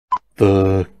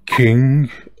the King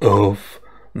of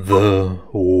the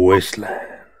Wasteland.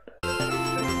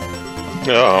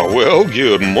 Well,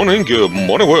 good morning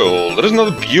world. It is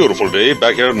another beautiful day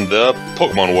back here in the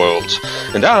Pokemon world.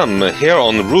 And I'm here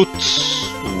on route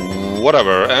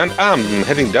whatever, and I'm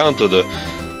heading down to the...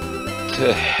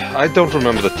 I don't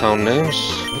remember the town names.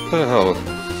 What the hell?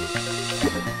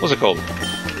 What's it called?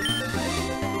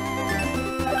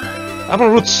 I'm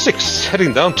on Route 6,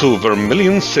 heading down to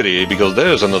Vermilion City, because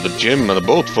there's another gym and a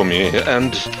boat for me,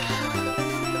 and...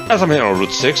 as I'm here on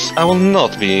Route 6, I will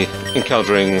not be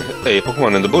encountering a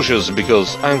Pokemon in the bushes,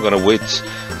 because I'm gonna wait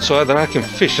so that I can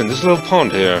fish in this little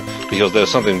pond here, because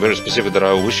there's something very specific that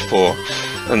I wish for.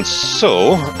 And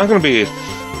so, I'm gonna be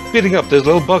beating up this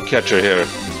little bug catcher here,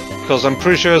 because I'm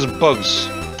pretty sure it's bugs.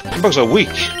 Bugs are weak.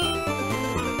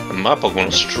 And my Pokemon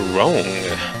is strong.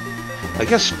 I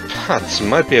guess Pat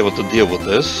might be able to deal with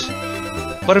this,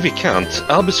 but if he can't,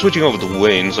 I'll be switching over to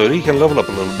Wayne so he can level up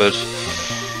a little bit.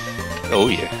 Oh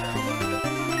yeah.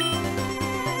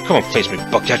 Come on, face me,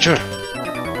 bugcatcher.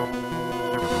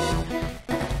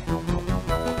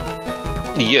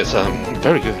 Yes,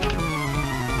 very good.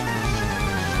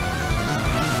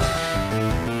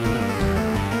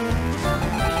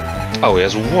 Oh, he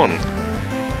has one.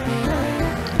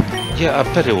 Yeah, I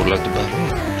bet he would like to battle.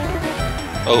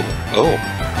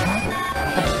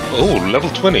 Oh, level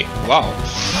 20. Wow.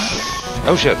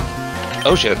 Oh shit.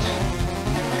 Oh shit.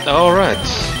 Alright.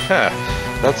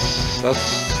 That's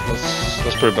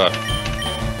pretty bad.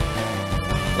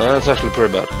 That's actually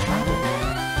pretty bad.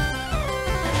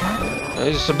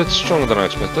 He's a bit stronger than I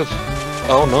expected.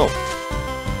 Oh no.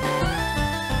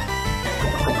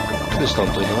 Please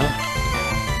don't do that.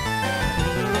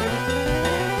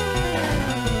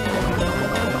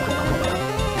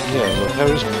 Yeah, so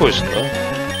Harry's poisoned, though.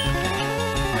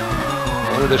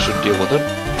 Well, they should deal with it.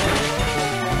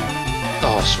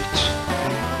 Oh, sweet.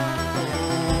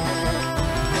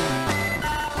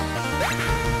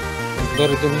 I'm glad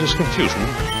it didn't use confusion.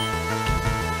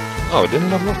 Oh, it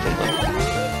didn't level up from that.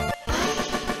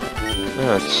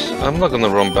 Alright, I'm not gonna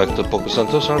run back to the Poké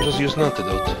Center, so I'll just use an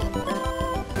antidote.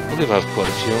 I believe I have quite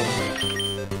a few.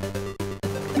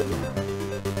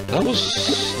 That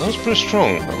was pretty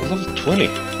strong. Level 20.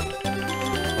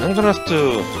 I'm gonna have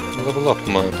to level up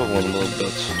my Pokemon a little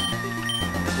bit.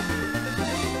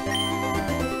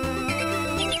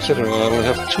 Considering I only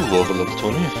have 2 over level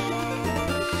 20.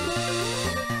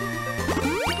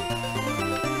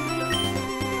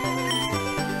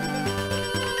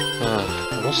 I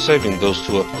was saving those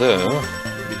 2 up there,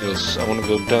 because I want to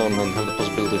go down and have the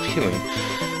possibility of healing.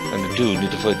 And I do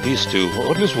need to fight these 2, or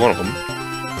at least one of them.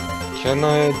 Can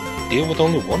I deal with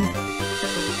only one?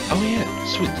 Oh yeah,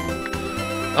 sweet.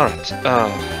 Alright,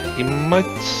 he might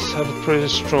have a pretty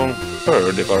strong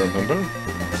bird, if I remember.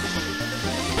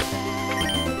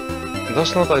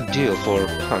 That's not ideal for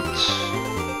Pat.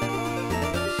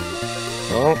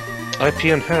 Well,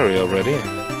 IP and Harry are ready.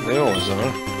 They always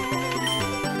are.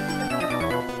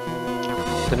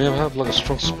 Then you have like a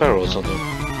strong sparrow or something.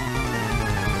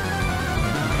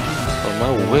 Or am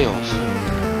I way off?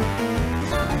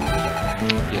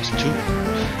 Yes, 2.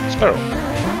 Sparrow.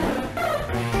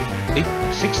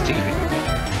 16. I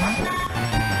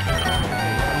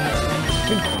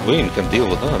think Wayne can deal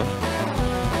with that.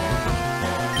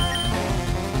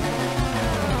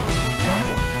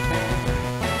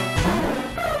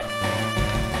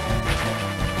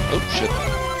 Oh shit.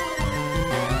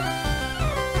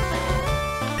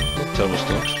 That terrible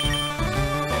stuff.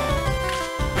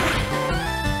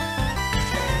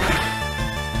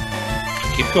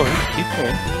 Keep going, keep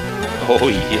going. Oh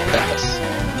yes.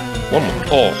 One more.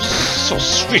 Oh, so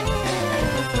sweet.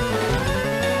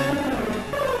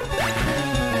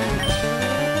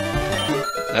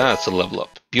 That's a level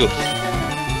up. Beautiful.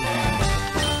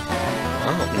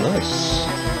 Oh, nice.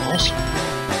 Awesome.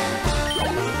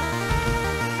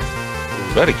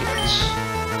 Renegades.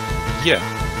 Yeah.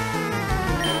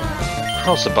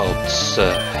 How's about,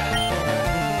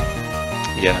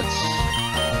 yeah, it's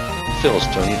Phil's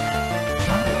turn.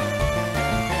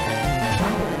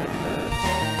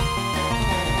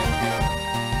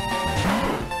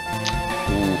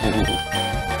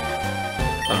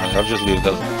 Alright, I'll just leave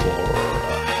that for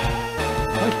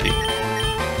IP.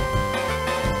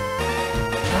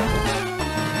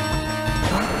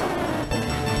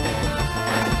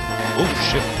 Oh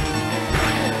shit.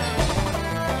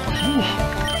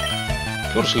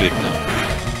 Go to sleep now.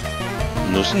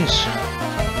 Nuisance.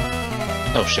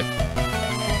 Oh shit.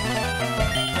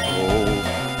 Oh,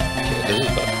 okay, this is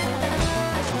bad.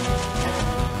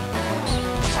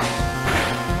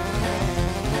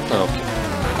 Okay.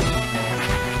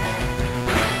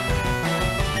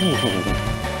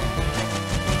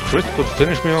 Crit could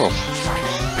finish me off.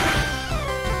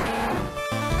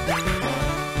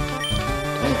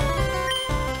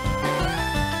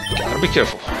 Gotta be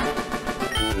careful.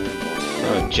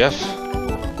 Alright, Jeff.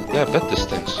 Yeah, I bet this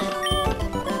stinks.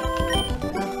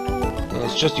 No,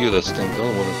 it's just you that stinks,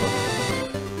 don't worry about it.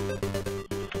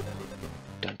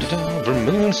 Dun, dun, dun,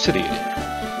 Vermilion City.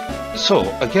 So,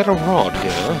 I get a rod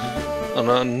here, and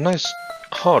a nice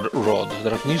hard rod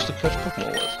that I can use to catch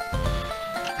Pokemon with.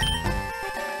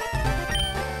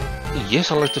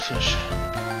 Yes, I like to fish.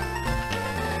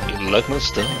 You like my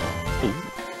style? Ooh.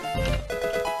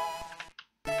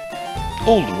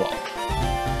 Old rod.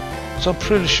 So I'm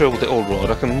pretty sure with the old rod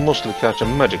I can mostly catch a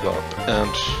Magikarp,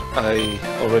 and I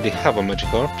already have a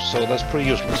Magikarp, so that's pretty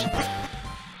useless.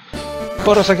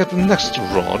 But as I get the next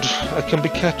rod, I can be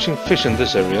catching fish in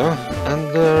this area,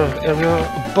 and the area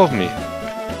above me.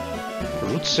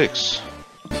 Route 6.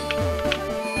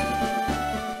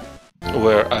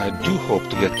 Where I do hope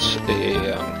to get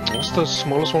a... what's the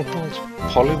smallest one called?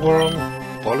 Poliwhirl?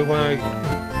 Poliwag?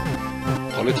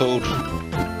 Politoad?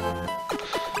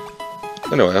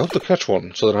 Anyway, I hope to catch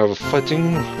one, so that I have a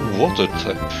fighting water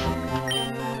type.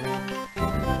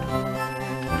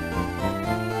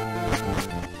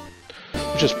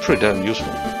 Which is pretty damn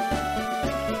useful.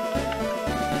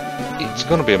 It's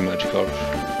gonna be a Magikarp,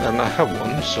 and I have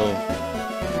one, so...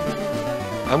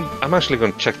 I'm actually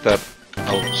gonna check that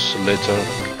out later,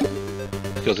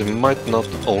 because it might not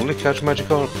only catch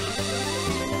Magikarp,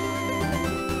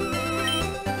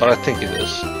 but I think it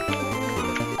is.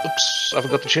 Oops, I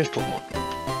forgot to change Pokemon.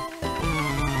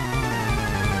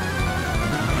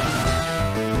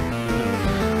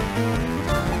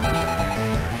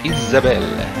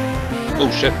 Isabelle. Oh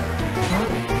shit.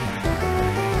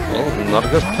 Well, not a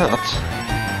good path.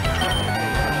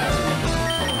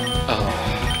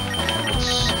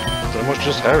 Pretty much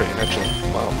just Harry, actually.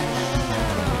 Wow.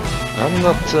 I'm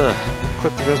not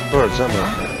equipped against birds, am I?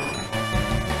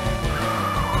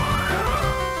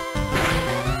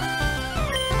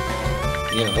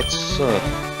 Yeah, that's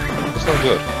not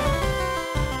good.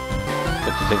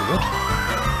 What do you think of it?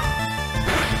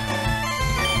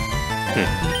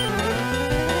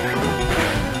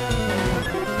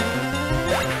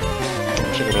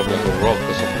 Check it out like a rock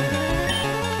or something.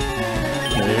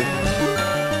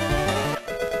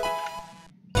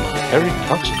 Harry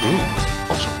Cox grew.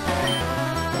 Awesome.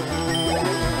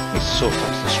 He's so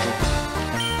fast and strong.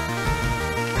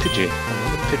 Pidgey.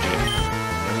 Another Pidgey.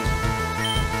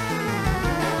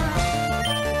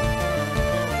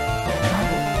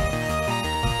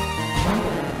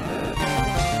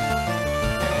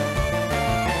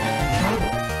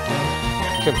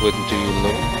 Can't wait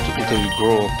until you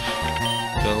grow up.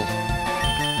 Well,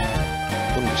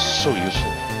 it would be so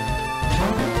useful.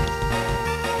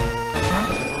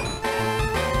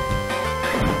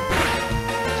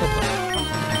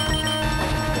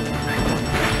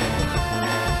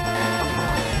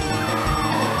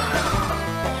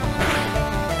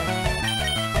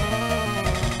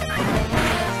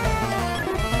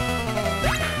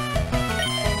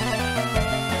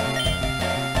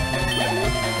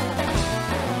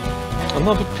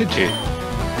 Another Pidgey.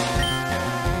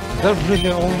 Is that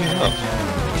really all you have?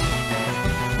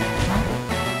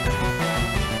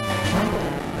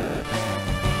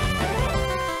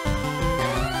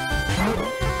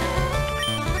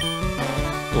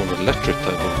 Oh, an electric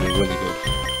type would be really good.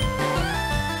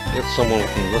 Get someone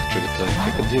with an electric attack.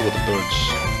 You can deal with the birds.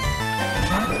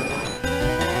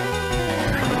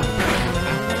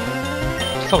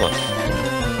 Come on.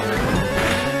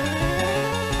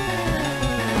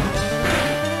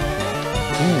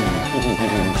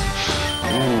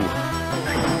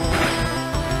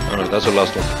 Alright, that's the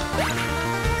last one.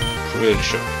 Pretty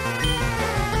sure.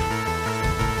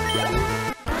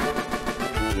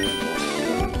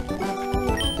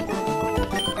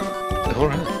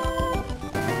 Alright.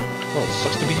 Well, it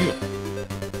sucks to be you.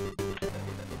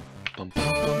 Bum, bum,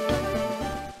 bum, bum.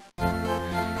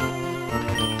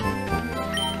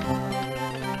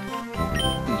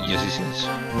 Yes, yes, yes.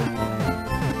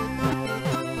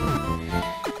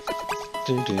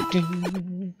 Ding, ding, ding.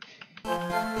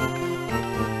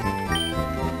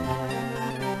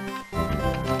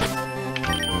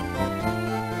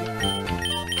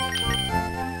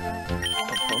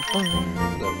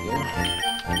 There we go.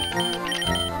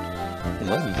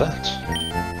 Like that.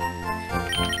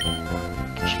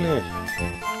 Actually,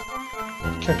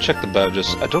 I can't check the badges.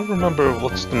 I don't remember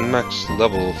what's the max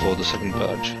level for the second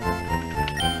badge.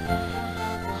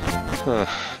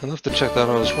 I'll have to check that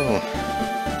out as well.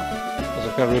 Because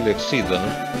I can't really exceed that.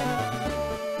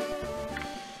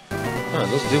 Alright,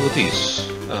 let's deal with these.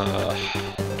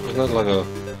 Isn't that like a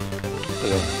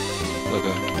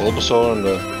Bulbasaur and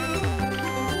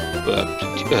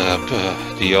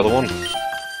the other one?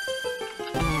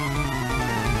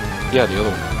 Yeah, the other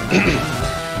one.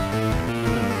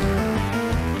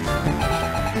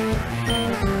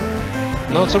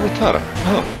 No, it's a Rattata.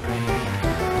 Oh.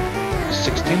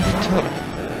 16 Rattata.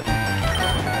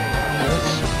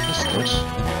 That's nice.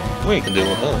 We can deal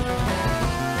with that.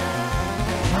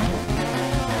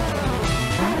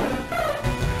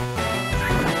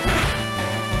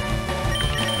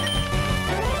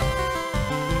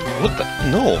 What the?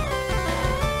 No!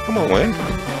 Come on, Wayne.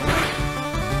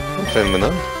 Don't fail me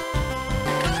now.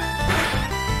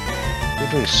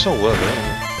 You're doing so well, man.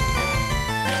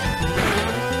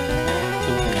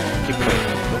 Ooh, keep playing.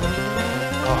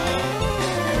 Oh.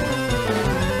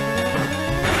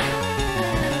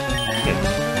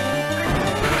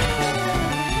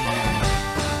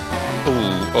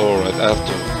 Ooh, alright, I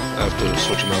have to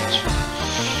switch him out.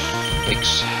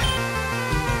 Thanks.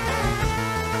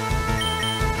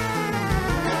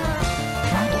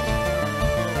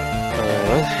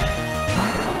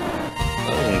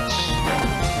 That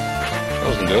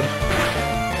wasn't good.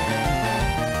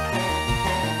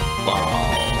 Wow,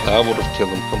 that would have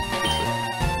killed him completely.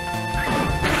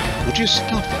 Would you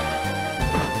stop that?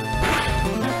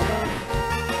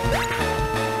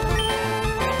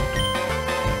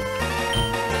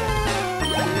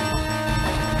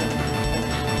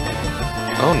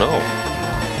 Oh no.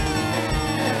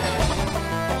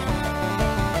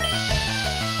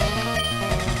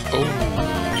 Oh.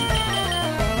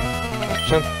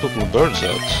 Can't put my birds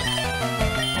out.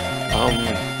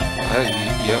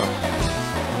 Yeah.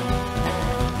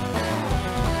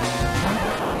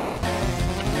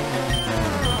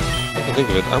 I can think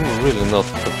of it, I'm really not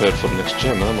prepared for the next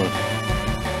gym, am I?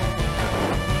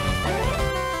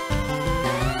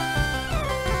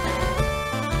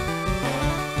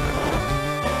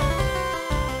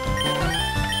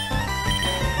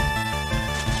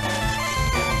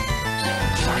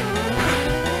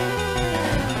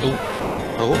 Oh,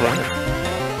 alright.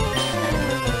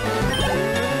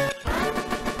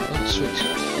 Sweet.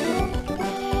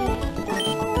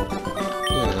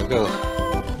 Yeah, I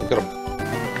got a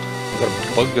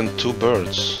bug and 2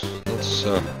 birds. That's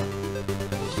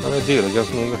not ideal. I got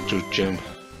an electric gem.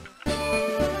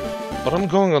 But I'm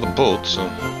going on a boat, so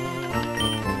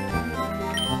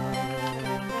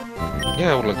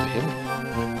yeah, I would like to heal.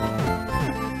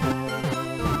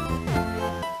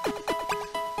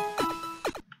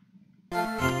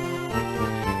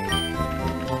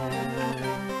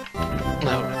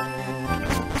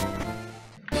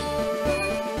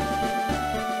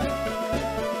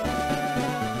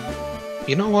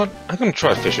 You know what? I'm gonna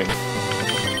try fishing.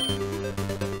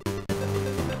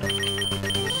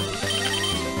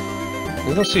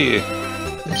 Let's see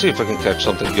if I can catch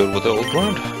something good with the old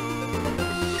ground.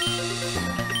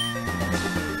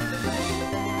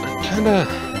 I kinda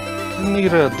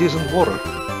need a decent water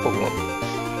Pokemon.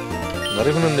 Not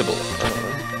even a nibble.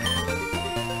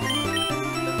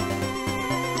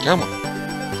 Come on.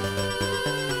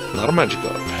 Not a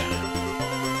Magikarp.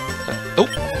 Oh!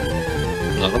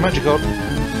 Not a Magikarp.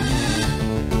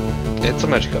 It's a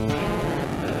Magikarp.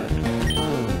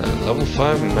 Level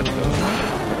 5 Magikarp.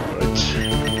 Right.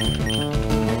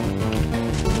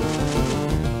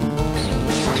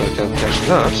 So I can catch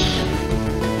that.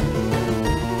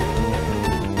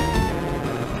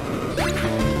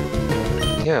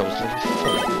 Yeah, it was like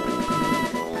fun.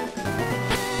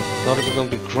 Not even gonna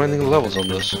be grinding levels on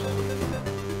this.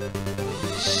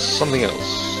 Something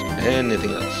else.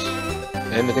 Anything else.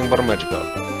 Anything but a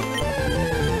Magikarp.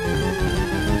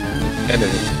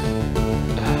 Anything.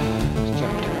 Damn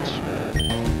it.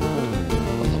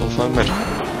 Level 5 Magikarp.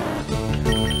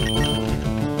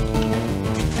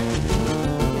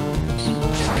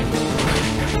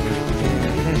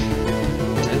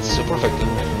 It's super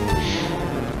effective.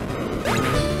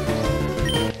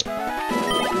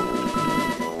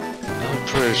 I'm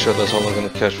pretty sure that's all I'm gonna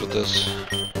catch with this.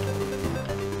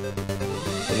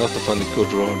 Enough to find a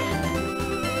good road.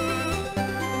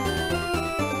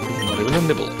 Not even a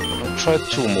nibble. I'll try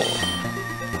 2 more.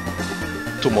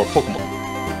 2 more Pokemon.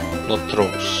 Not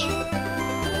throws.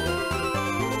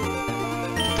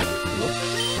 Nope.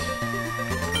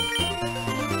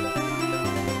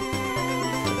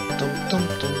 Dum, dum,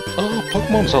 dum. Oh,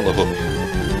 Pokemon's on the hook.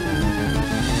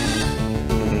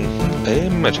 A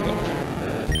Magikarp.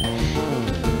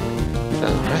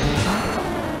 Alright.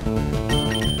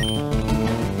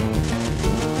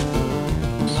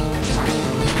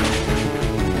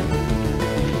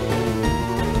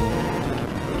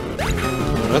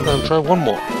 Alright, I'll try 1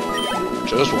 more.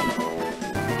 Just 1.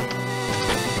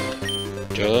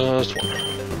 Just one.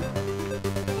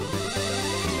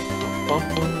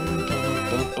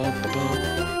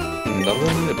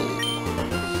 Another nibble.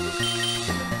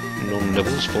 No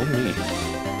nibbles for me.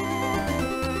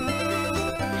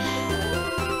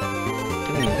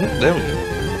 There we go.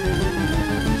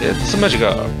 It's a magic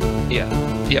arm. Yeah.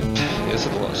 Yep. Yes,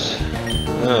 it was.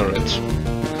 Alright.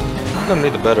 I'm gonna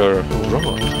need a better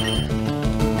rod.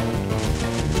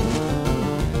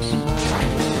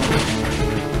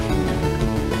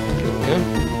 Okay.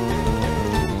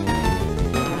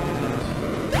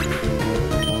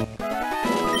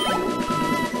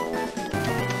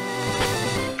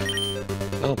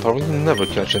 I'll probably never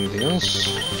catch anything else,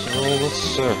 so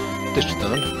let's dish it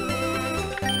down.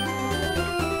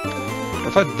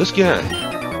 And fight this guy!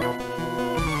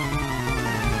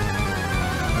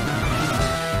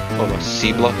 Oh, am I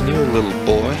C-blocking you, little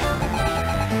boy?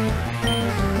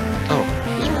 Oh,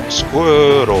 there's one.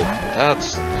 Squirtle!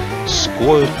 That's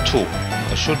Squirtle.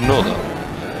 I should know that.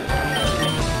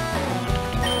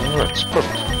 Alright, it's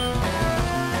perfect.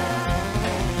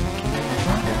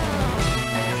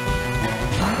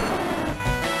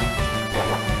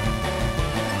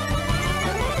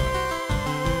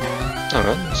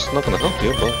 Alright, it's not gonna help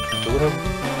you, but do whatever.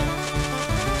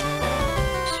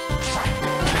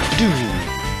 Dude!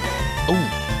 Oh!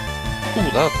 Oh,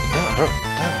 that hurt. That hurt.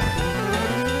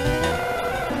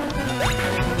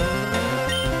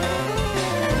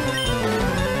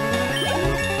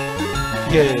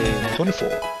 Yay! 24.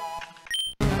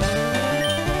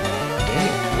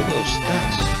 Dang, look at those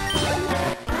stats.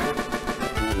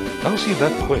 How is he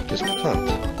that quick, this plant?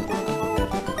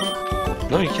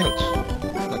 No, you can't.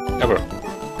 Ever.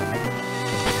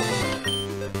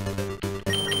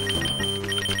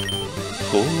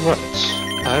 Alright,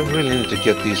 I really need to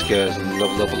get these guys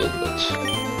leveled up a little bit.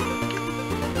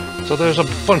 So there's a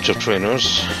bunch of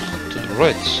trainers to the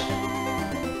right,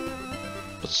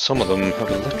 but some of them have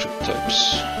electric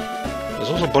types. There's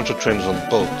also a bunch of trainers on the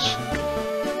boat.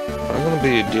 I'm gonna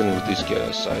be dealing with these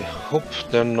guys. I hope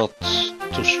they're not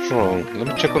too strong. Let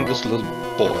me check on this little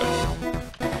boy.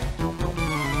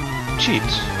 Cheat?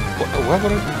 Why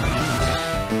would I?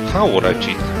 How would I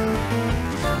cheat?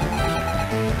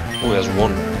 Oh, he has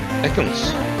 1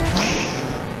 Ekans.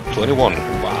 21.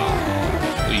 Wow.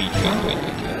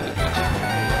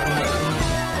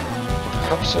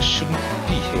 Perhaps I shouldn't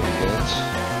be here yet.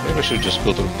 Maybe I should just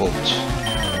go to the boat.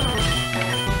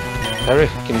 Harry,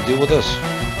 can you deal with this?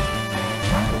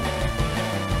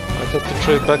 I'd have to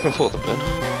trade back and forth a bit.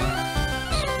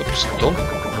 Oops, don't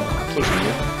push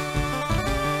me.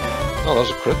 Oh, that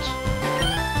was a crit.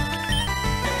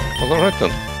 Well, alright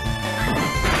then.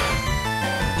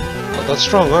 Not that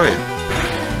strong, are you?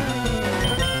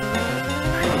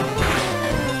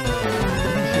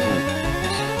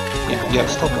 Yeah,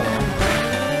 stop that.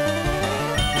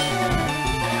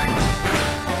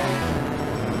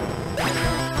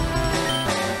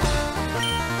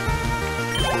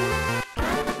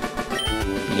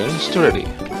 Young sturdy.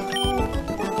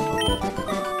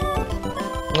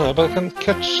 No, but I can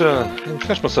catch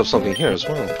myself something here as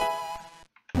well.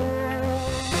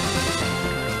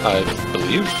 I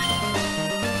believe.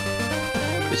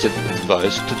 Is it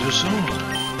advised to do so?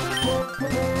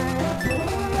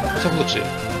 Let's have a look here.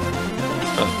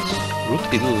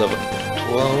 Route 11,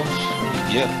 12.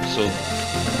 Yeah, so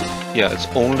yeah, it's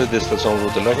only this that's on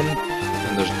Route 11,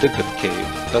 and there's Diglett Cave.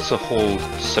 That's a whole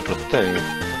separate thing.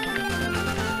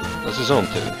 That's his own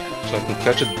thing. So I can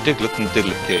catch a Diglett in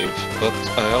Diglett Cave, but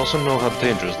I also know how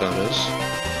dangerous that is.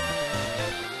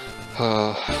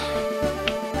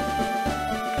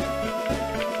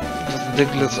 Because the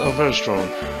Diglets are very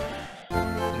strong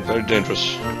and very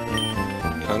dangerous.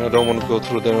 And I don't want to go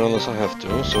through there unless I have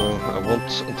to, so I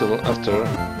won't until after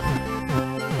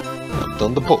I've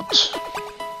done the boat.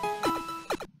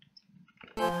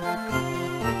 I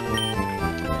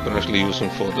can actually use them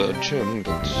for the gym,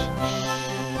 but...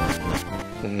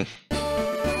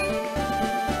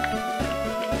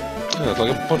 Yeah, it's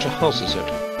like a bunch of houses here.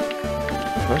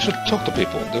 I should talk to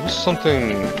people. There was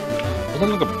something... Was that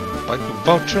like a bike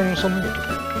voucher or something?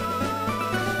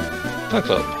 Thanks,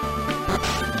 lad.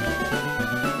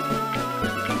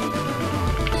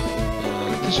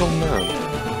 This old man.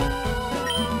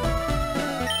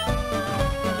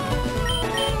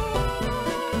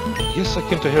 Yes, I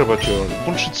came to hear about your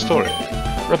bullshit story.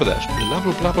 Rapidash, blah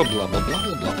blah blah blah blah blah blah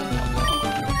blah blah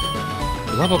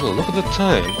blah blah blah. Look at the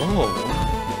time. Oh,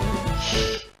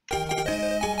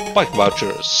 bike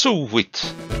voucher,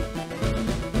 sweet.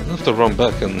 I'll have to run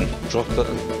back and drop that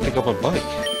and pick up my bike.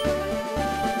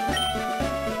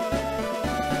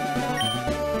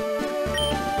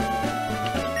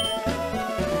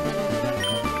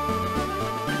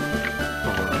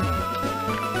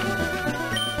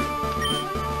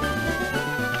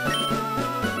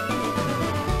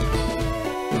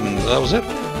 that was it.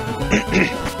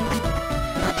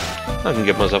 I can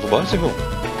get myself a bicycle.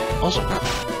 Awesome.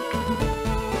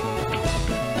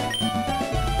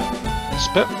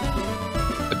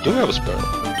 I do have a sparrow.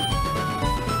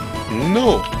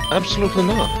 No, absolutely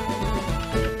not.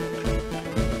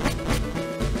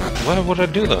 Why would I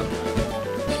do that?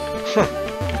 Huh.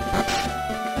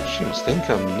 She must think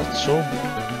I'm not so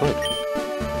right.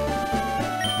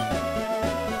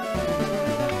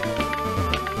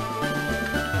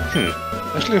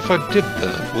 Actually, if I did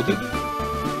that, would it?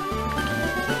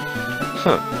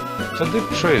 Huh. If I did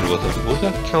trade with it, would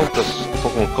that count as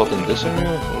Pokemon caught in this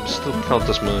area, or would it still count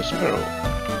as my sparrow?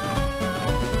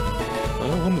 I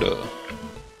wonder.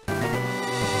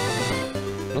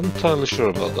 Not entirely sure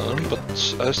about that, but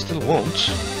I still won't,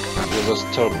 because that's a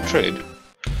terrible trade.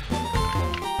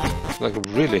 Like a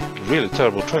really, really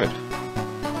terrible trade.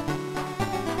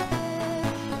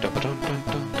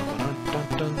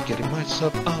 Getting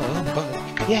myself on a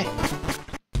bike, yeah!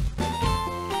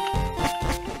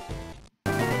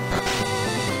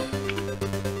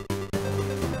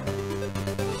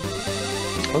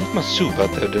 I left my soup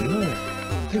out there, didn't I?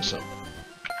 I think so.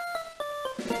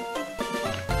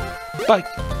 Bike!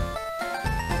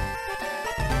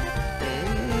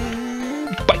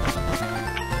 Bike!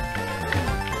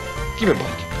 Give me a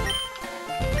bike.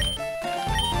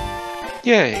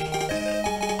 Yay!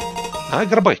 I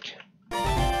got a bike.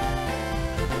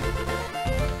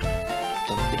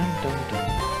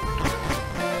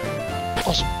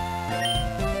 Awesome.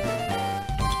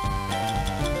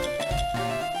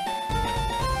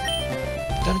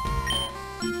 Done it.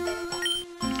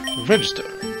 Register.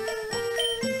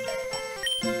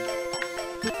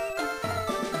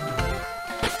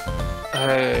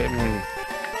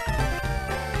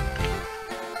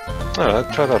 Alright,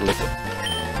 try that later.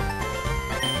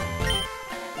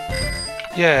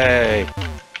 Yay!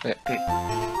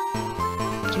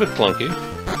 It's a bit clunky,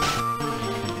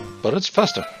 but it's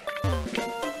faster.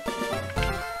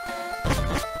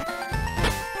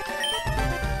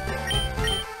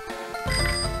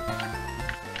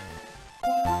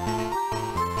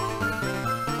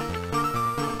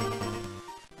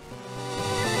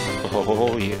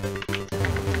 Oh yeah.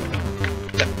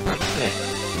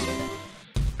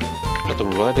 Got the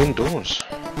ride indoors.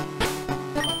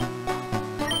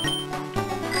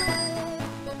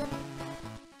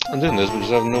 I'm doing this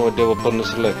because I have no idea what button to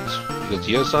select. Because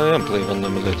yes, I am playing on the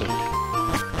emulator.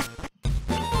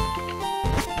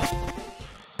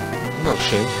 I'm not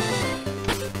ashamed.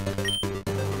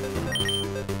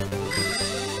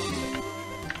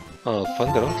 I'll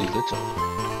find that out later.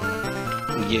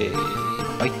 Yay!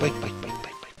 Bike.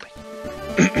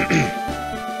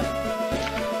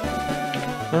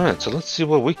 Alright, so let's see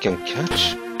what we can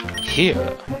catch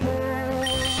here.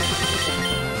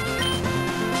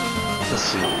 Let's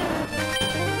see.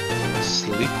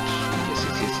 Sleep. Yes.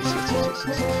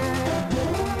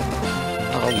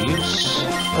 I'll use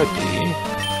IP.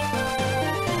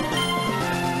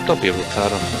 Don't be a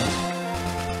retard.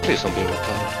 Please don't be a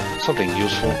retard. Something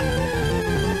useful.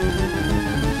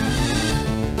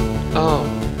 Oh,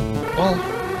 well,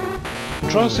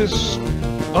 Drowsy's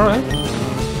alright.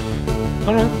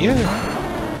 Alright, yeah.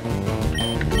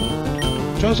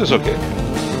 Drowsy's okay.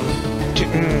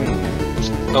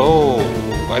 Oh,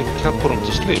 I can't put him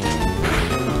to sleep.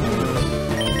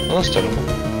 Well, that's terrible.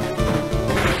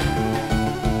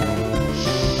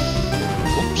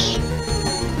 Oops.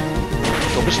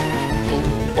 Oh,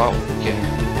 wow, okay.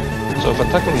 So if I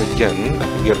attack him again, I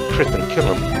can get a crit and kill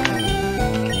him.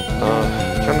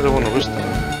 Kinda don't want to risk that.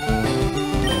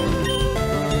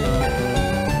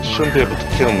 Shouldn't be able to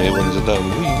kill me when he's that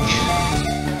weak.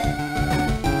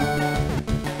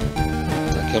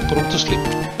 I can put him to sleep.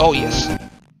 Oh yes.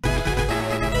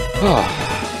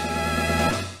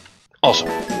 Awesome.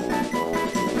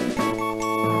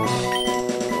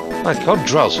 I caught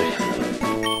Drowsy.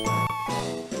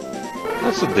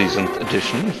 That's a decent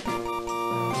addition.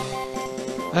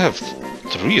 I have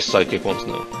 3 psychic ones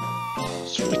now.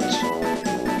 Sweet.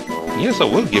 Yes, I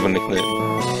will give a nickname.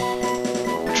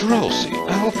 Drowsy.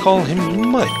 I'll call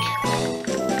him Mike.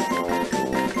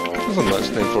 That's a nice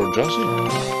name for a Drowsy.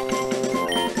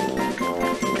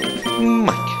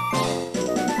 Mike.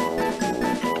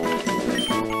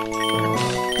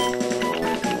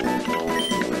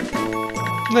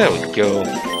 There we go.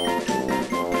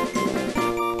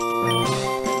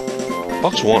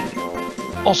 Box 1.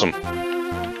 Awesome.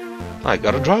 I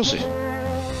got a Drowsy.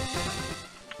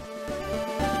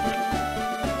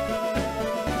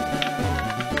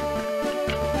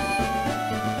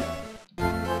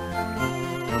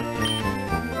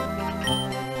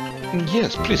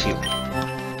 Yes, please heal.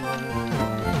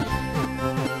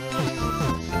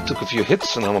 took a few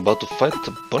hits and I'm about to fight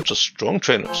a bunch of strong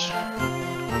trainers.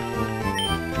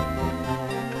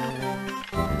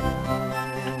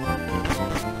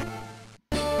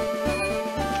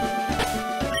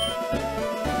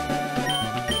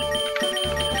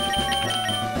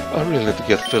 I really need to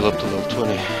get Phil up to level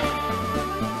 20.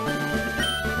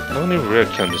 How many rare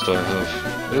candies do I have?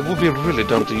 It would be really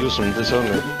dumb to use them this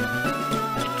early.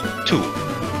 2.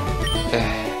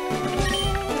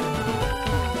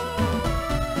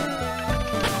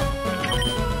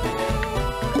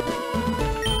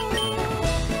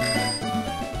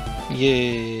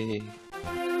 Yay!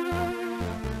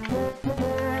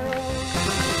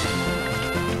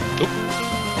 Oh,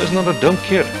 there's another dumb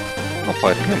kid. I'll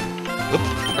fight him. Oop,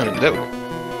 and there we go.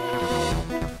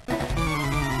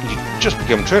 You just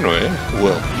became a trainer, eh?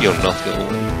 Well, you're not gonna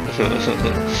win.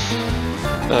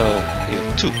 You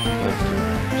have 2.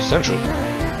 Essential.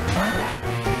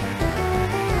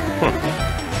 Huh.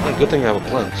 Well, good thing I have a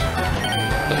plant.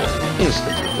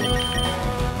 Instantly.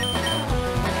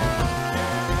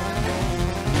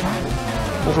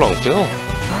 Move along, Phil.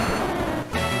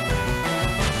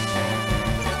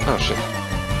 Oh shit.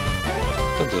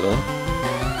 Don't do that.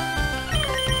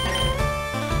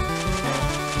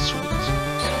 Sweet.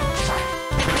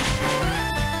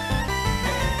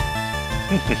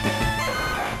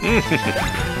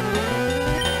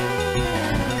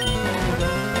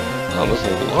 Oh, that's a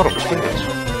lot of experience.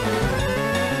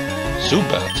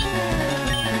 Zubat.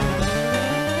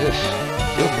 Yes,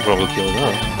 Phil can probably kill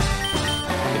that.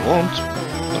 He won't.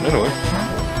 But anyway.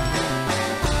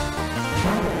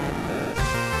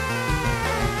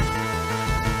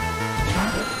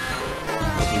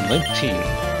 Level 19.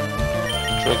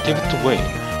 Should I give it to Wayne?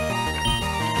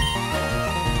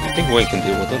 I think Wayne can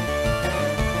deal with it.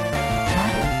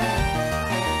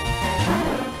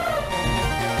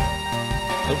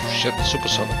 Oh shit,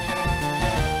 supersonic.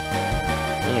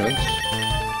 Alright.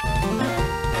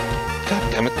 God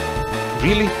damn it.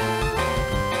 Really?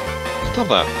 Stop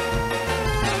that.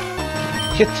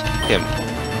 Hit him.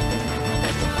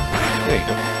 There you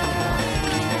go.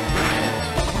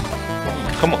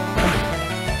 Come on.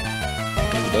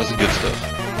 That's the good stuff.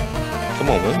 Come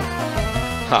on, man.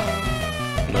 Ha.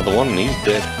 Another one and he's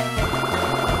dead.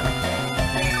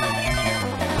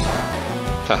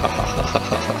 Ha ha ha ha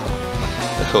ha.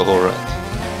 Alright.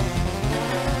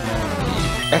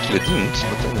 He actually didn't,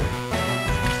 but anyway.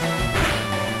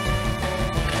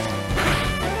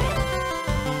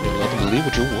 You're allowed to believe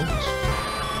what you want.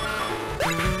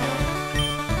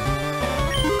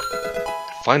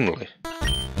 Finally.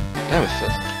 Damn it,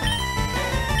 Phil.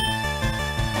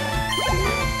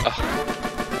 Ah.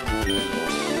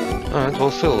 Alright,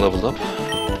 well, Phil leveled up.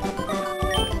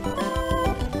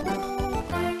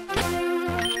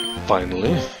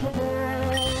 Finally.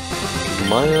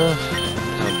 Maya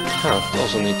and Pat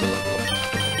also need to level up.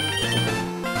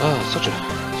 Ah, such a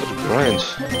grind.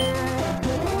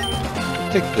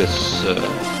 I'll take this,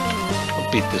 I'll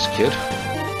beat this kid.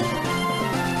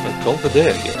 And call it a day,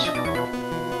 I guess.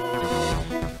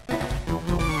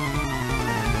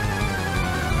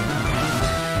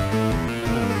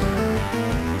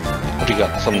 What do you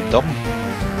got? Some dumb?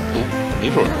 Ooh,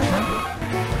 Libra.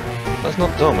 That's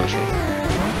not dumb, actually.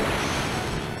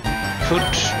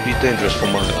 Could be dangerous for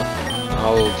Maya.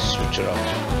 I'll switch it out.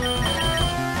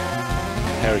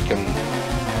 Harry can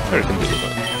deal with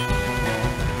that.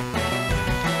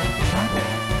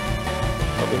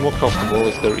 I'll be more comfortable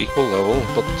if they're equal level,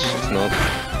 but if not.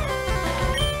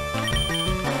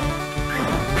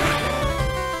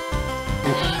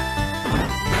 Oof.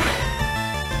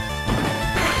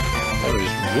 Harry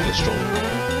is really strong.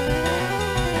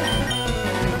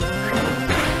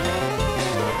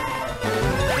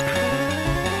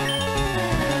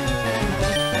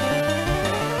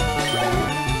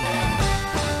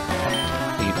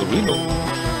 Reload.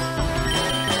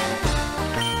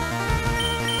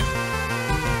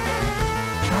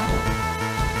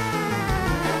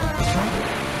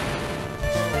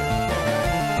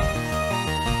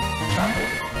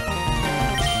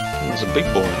 It's a big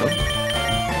boy, huh?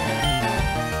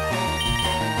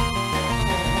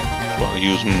 Well, I'll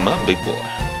use my big boy.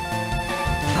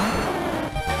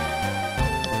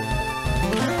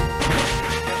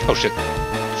 Oh shit.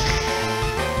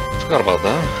 Forgot about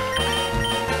that.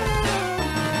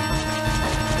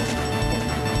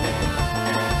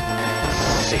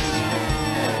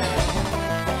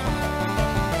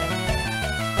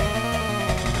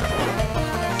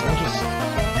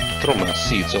 Throw my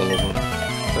seeds all over.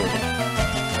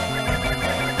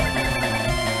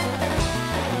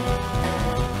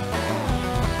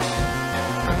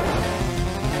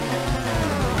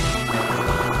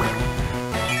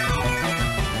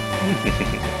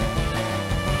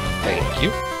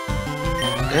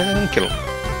 and kill him.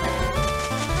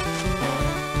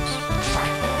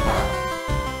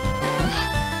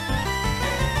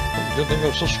 I didn't think I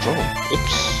was so strong.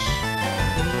 Oops.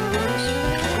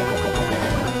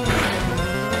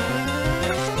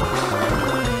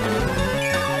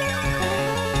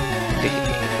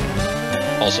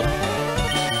 Awesome.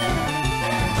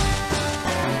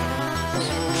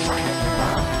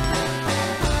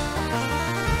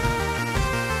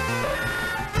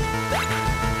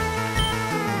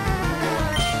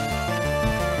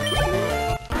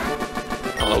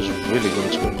 Oh, that was a really good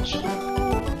experience.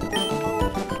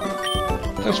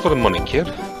 Thanks for the money, kid.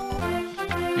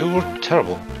 You were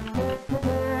terrible.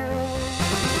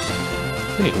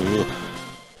 Anywho.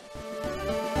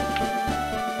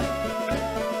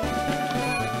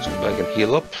 I can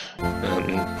heal up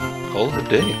and call it a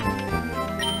day.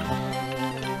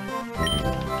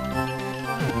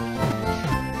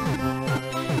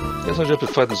 Guess I'll just be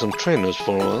fighting some trainers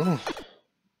for a while.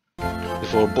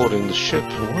 Before boarding the ship,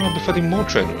 or I'll be fighting more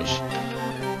trainers.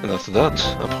 And after that,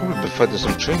 I'll probably be fighting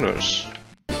some trainers.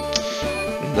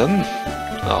 And then,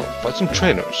 I'll fight some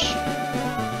trainers.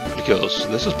 Because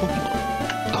this is Pokemon.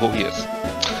 Oh yes.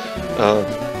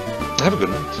 Have a good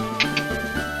night.